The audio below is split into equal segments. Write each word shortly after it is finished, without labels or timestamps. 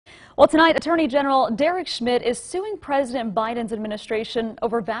Well, tonight, Attorney General Derek Schmidt is suing President Biden's administration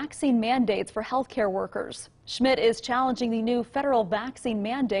over vaccine mandates for healthcare workers. Schmidt is challenging the new federal vaccine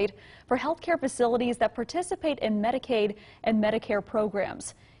mandate for healthcare facilities that participate in Medicaid and Medicare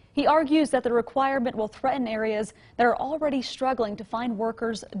programs. He argues that the requirement will threaten areas that are already struggling to find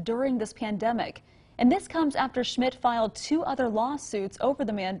workers during this pandemic. And this comes after Schmidt filed 2 other lawsuits over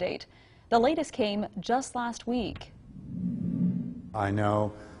the mandate. The latest came just last week. I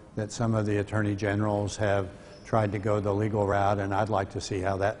know that some of the attorney generals have tried to go the legal route, and I'd like to see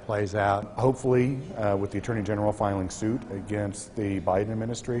how that plays out. Hopefully, with the attorney general filing suit against the Biden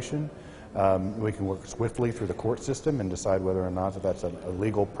administration, we can work swiftly through the court system and decide whether or not that's a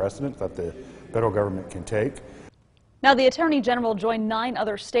legal precedent that the federal government can take. Now, the Attorney General joined 9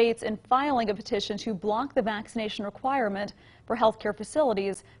 other states in filing a petition to block the vaccination requirement for healthcare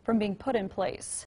facilities from being put in place.